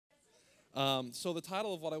So the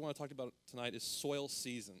title of what I want to talk about tonight is Soil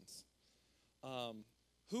Seasons.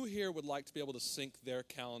 Who here would like to be able to sync their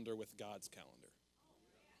calendar with God's calendar?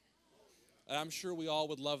 And I'm sure we all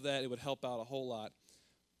would love that. It would help out a whole lot.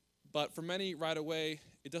 But for many, right away,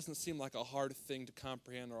 it doesn't seem like a hard thing to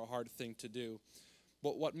comprehend or a hard thing to do.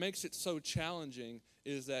 But what makes it so challenging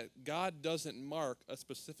is that God doesn't mark a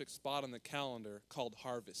specific spot on the calendar called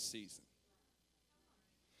harvest season.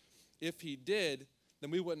 If he did, then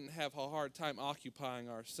we wouldn't have a hard time occupying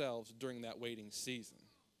ourselves during that waiting season.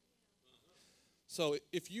 So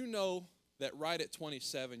if you know that right at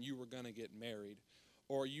 27 you were going to get married,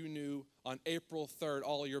 or you knew on April 3rd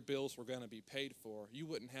all your bills were going to be paid for, you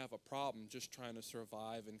wouldn't have a problem just trying to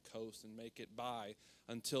survive and coast and make it by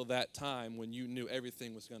until that time when you knew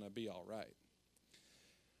everything was going to be all right.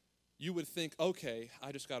 You would think, okay,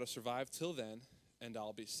 I just got to survive till then and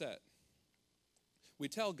I'll be set. We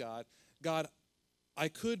tell God, God, I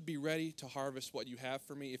could be ready to harvest what you have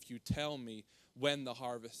for me if you tell me when the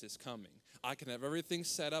harvest is coming. I can have everything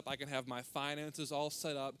set up. I can have my finances all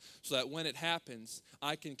set up so that when it happens,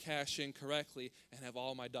 I can cash in correctly and have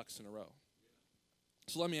all my ducks in a row.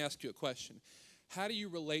 So let me ask you a question. How do you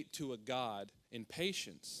relate to a God in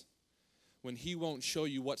patience when he won't show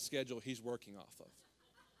you what schedule he's working off of?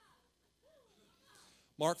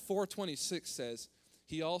 Mark 4:26 says,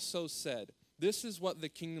 he also said, this is what the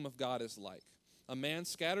kingdom of God is like. A man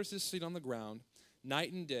scatters his seed on the ground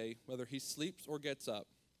night and day, whether he sleeps or gets up.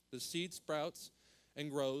 The seed sprouts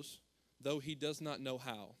and grows, though he does not know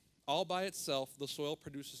how. All by itself, the soil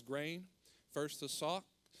produces grain, first the stalk,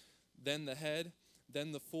 then the head,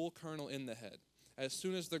 then the full kernel in the head. As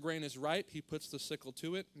soon as the grain is ripe, he puts the sickle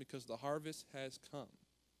to it because the harvest has come.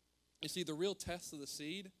 You see, the real test of the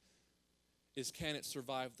seed is, can it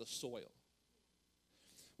survive the soil?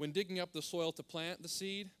 When digging up the soil to plant the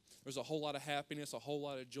seed, there's a whole lot of happiness, a whole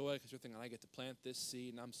lot of joy, because you're thinking, I get to plant this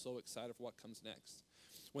seed, and I'm so excited for what comes next.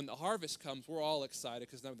 When the harvest comes, we're all excited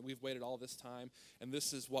because now we've waited all this time, and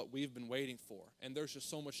this is what we've been waiting for. And there's just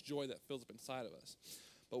so much joy that fills up inside of us.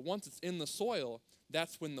 But once it's in the soil,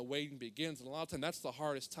 that's when the waiting begins. And a lot of times, that's the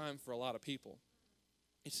hardest time for a lot of people.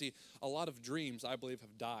 You see, a lot of dreams, I believe,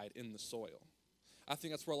 have died in the soil. I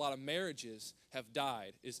think that's where a lot of marriages have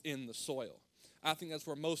died, is in the soil. I think that's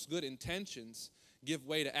where most good intentions give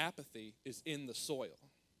way to apathy, is in the soil.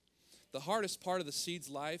 The hardest part of the seed's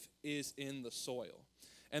life is in the soil.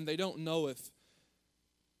 And they don't know if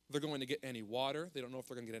they're going to get any water. They don't know if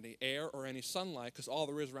they're going to get any air or any sunlight, because all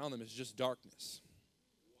there is around them is just darkness.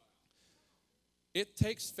 It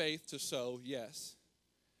takes faith to sow, yes.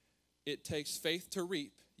 It takes faith to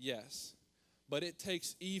reap, yes. But it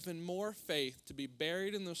takes even more faith to be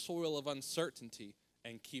buried in the soil of uncertainty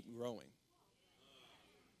and keep growing.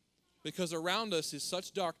 Because around us is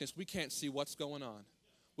such darkness, we can't see what's going on.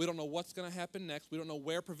 We don't know what's going to happen next. We don't know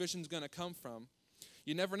where provision's going to come from.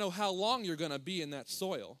 You never know how long you're going to be in that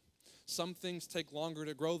soil. Some things take longer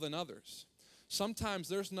to grow than others. Sometimes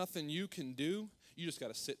there's nothing you can do. You just got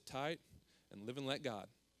to sit tight and live and let God.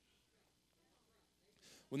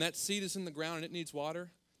 When that seed is in the ground and it needs water,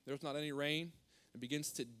 there's not any rain, it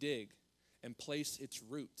begins to dig and place its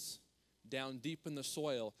roots down deep in the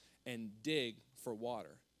soil and dig for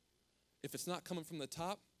water. If it's not coming from the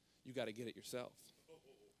top, you got to get it yourself.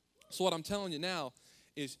 So what I'm telling you now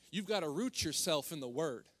is you've got to root yourself in the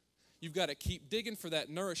Word. You've got to keep digging for that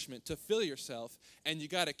nourishment to fill yourself, and you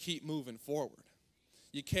got to keep moving forward.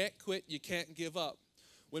 You can't quit. You can't give up.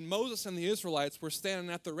 When Moses and the Israelites were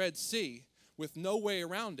standing at the Red Sea with no way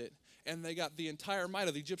around it, and they got the entire might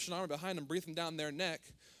of the Egyptian army behind them breathing down their neck,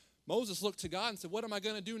 Moses looked to God and said, what am I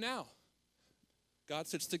going to do now? God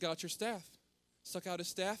said, stick out your staff. Stuck out his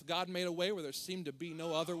staff. God made a way where there seemed to be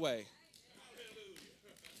no other way.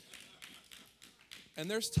 And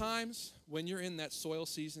there's times when you're in that soil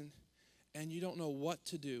season and you don't know what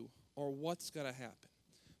to do or what's going to happen.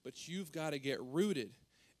 But you've got to get rooted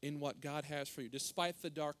in what God has for you. Despite the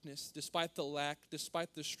darkness, despite the lack,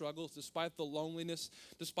 despite the struggles, despite the loneliness,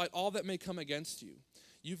 despite all that may come against you,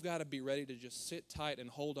 you've got to be ready to just sit tight and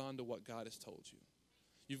hold on to what God has told you.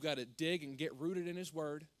 You've got to dig and get rooted in his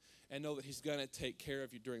word and know that he's going to take care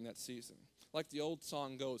of you during that season. Like the old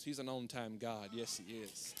song goes, he's an on-time God. Yes, he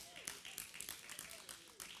is.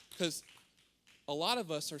 Because a lot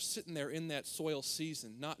of us are sitting there in that soil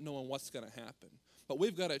season not knowing what's going to happen. But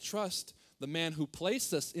we've got to trust the man who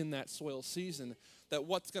placed us in that soil season that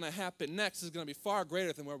what's going to happen next is going to be far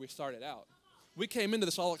greater than where we started out. We came into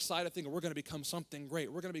this all excited thinking we're going to become something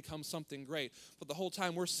great. We're going to become something great. But the whole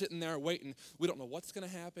time we're sitting there waiting, we don't know what's going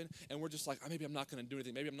to happen. And we're just like, oh, maybe I'm not going to do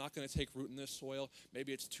anything. Maybe I'm not going to take root in this soil.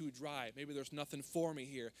 Maybe it's too dry. Maybe there's nothing for me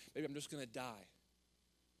here. Maybe I'm just going to die.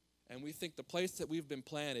 And we think the place that we've been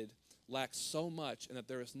planted lacks so much and that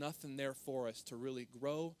there is nothing there for us to really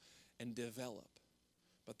grow and develop.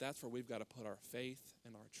 But that's where we've got to put our faith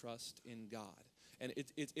and our trust in God. And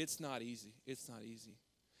it's not easy. It's not easy.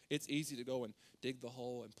 It's easy to go and dig the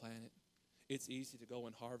hole and plant it. It's easy to go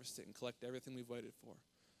and harvest it and collect everything we've waited for.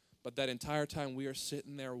 But that entire time we are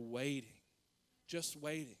sitting there waiting, just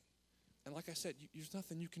waiting. And like I said, there's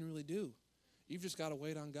nothing you can really do. You've just got to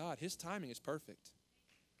wait on God. His timing is perfect.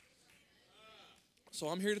 So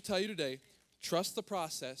I'm here to tell you today, trust the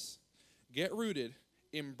process, get rooted,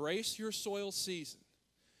 embrace your soil season,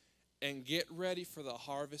 and get ready for the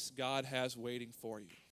harvest God has waiting for you.